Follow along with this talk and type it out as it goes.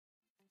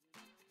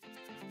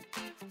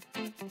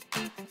So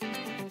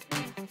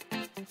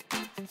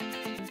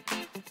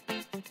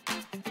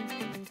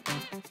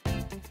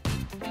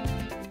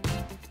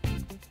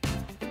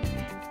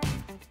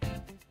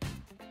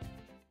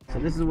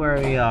this is where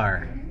we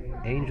are.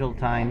 Angel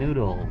Thai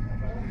Noodle.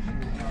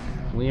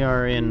 We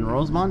are in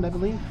Rosemont, I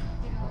believe.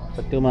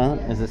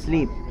 Fatuma is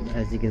asleep,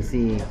 as you can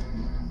see.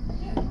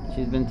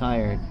 She's been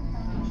tired.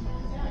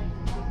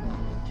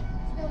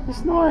 She's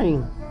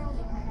snoring.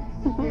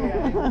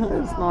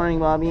 Snoring,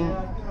 Bobby.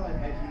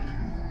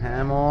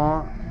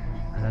 Hamo.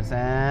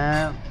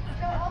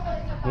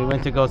 We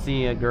went to go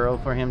see a girl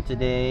for him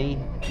today.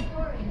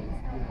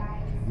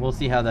 We'll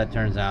see how that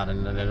turns out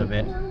in a little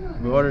bit.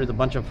 We ordered a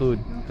bunch of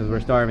food because we're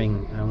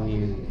starving, and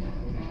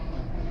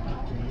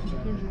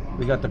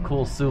we got the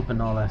cool soup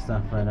and all that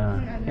stuff. But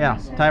yeah,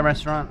 Thai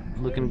restaurant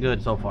looking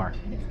good so far.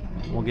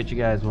 We'll get you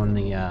guys when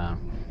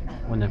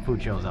the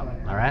food shows up.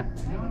 All right.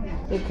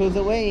 Look who's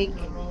awake.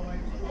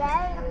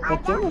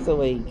 Fatuma's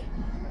awake.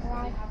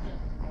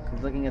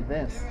 He's looking at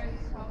this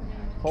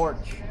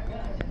torch.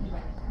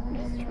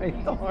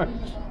 Straight torch.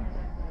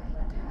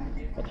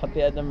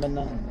 بتحطي قدم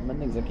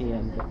منك ذكية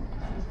انت.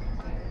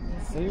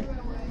 See?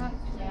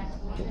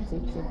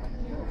 Soup.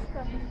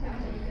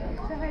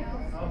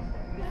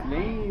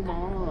 Flame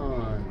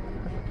on.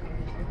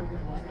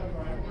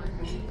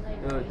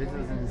 Dude, this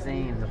is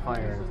insane, the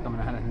fire that's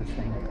coming out of this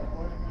thing.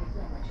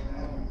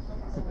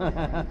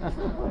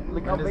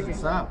 Look how big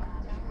it's up.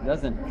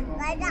 Doesn't.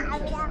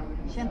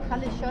 عشان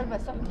تخلي الشوربة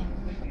سخنة.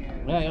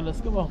 لا يلا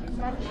اسكبوا.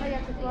 ما تخليها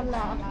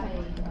تتولع أكتر.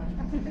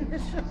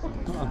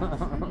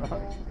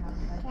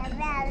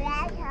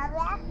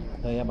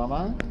 يا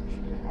بابا.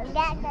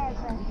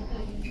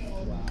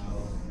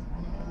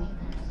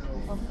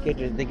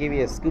 They gave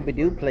you a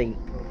Scooby-Doo plate.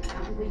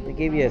 They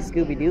gave you a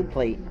Scooby-Doo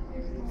plate.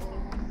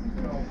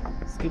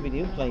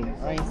 Scooby-Doo plate,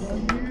 rice.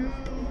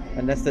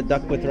 And that's the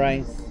duck with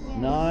rice.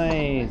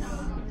 Nice.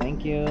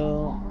 Thank you.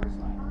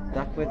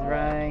 Duck with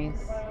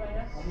rice.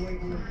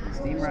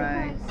 Steamed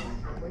rice.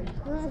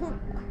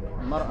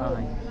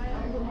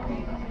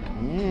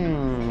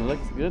 Mmm,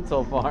 looks good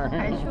so far.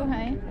 I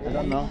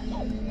don't know.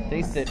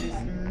 Taste it.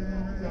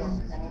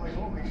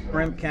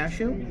 Shrimp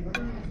cashew.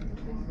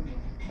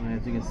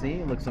 As you can see,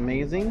 it looks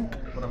amazing.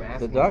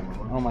 The duck,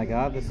 oh my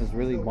god, this is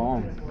really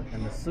bomb.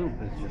 And the soup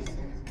is just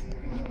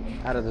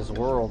out of this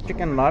world.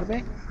 Chicken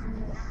larbe.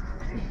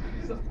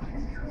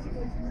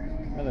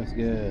 That looks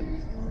good.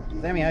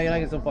 Sammy, how you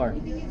like it so far?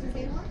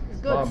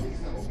 Good.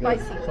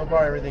 Spicy. So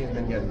far, everything's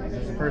been good.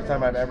 This is the first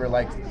time I've ever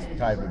liked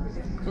Thai food.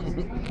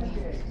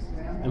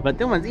 But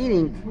Tuma's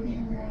eating.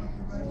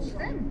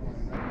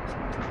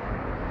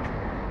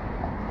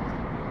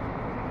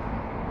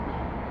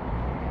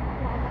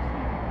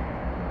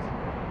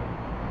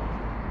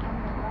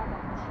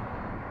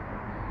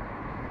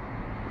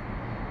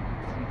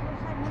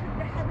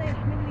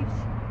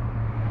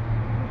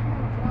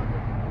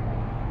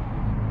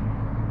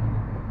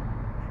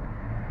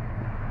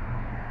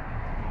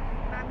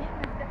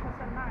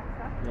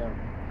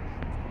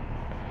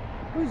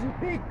 Who's a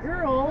big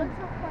girl?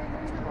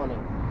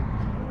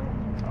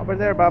 Over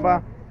there,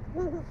 Baba.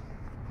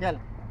 Yalla.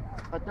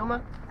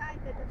 Fatuma.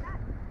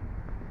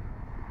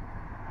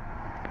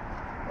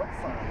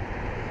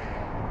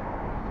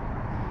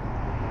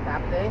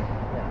 Tap there.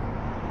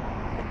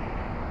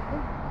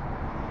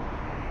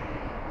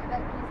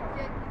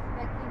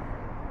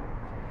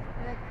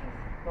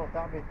 No,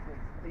 tap it.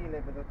 Steal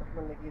بدها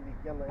تحمل لك ايدك.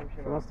 يلا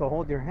امشي. She wants to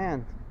hold your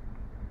hand.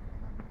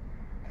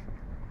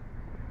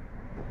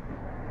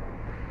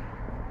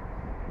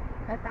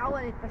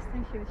 اتعودت بس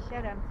تمشي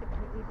بالشارع امسك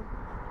لي ايدي.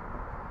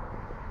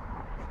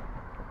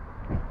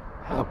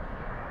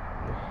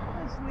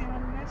 ماشية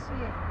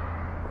هالماشية.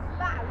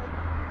 بعلك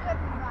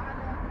جد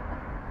معنا.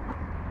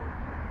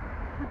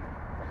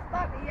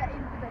 اختار ايه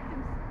ايد بدها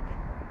تمسك.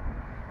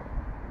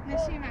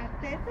 ماشي مع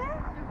التيتا؟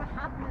 شوف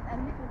حاط من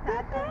قلبك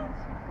وتعتا.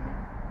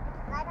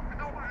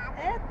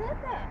 ايه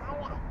تيتا.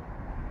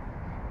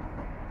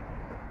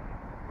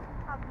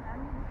 حاط من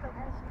قلبك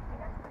وتمشي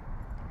كده.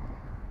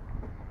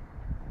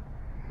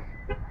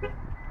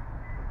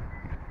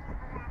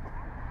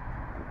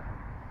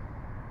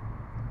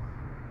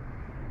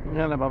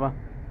 Yalla, Baba.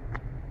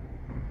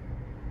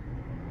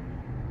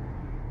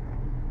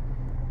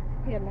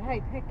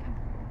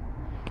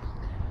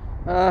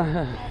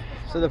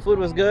 So the food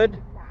was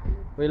good.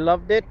 We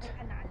loved it.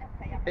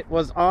 It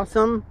was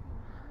awesome.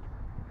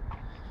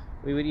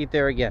 We would eat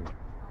there again.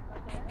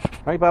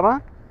 Right,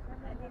 Baba?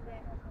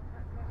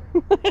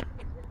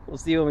 We'll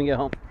see you when we get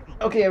home.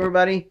 Okay,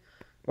 everybody.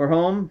 We're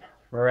home.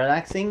 We're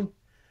relaxing.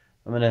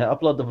 I'm going to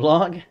upload the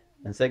vlog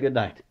and say good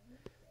night.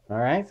 All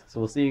right? So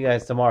we'll see you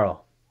guys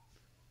tomorrow.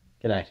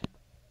 Good night.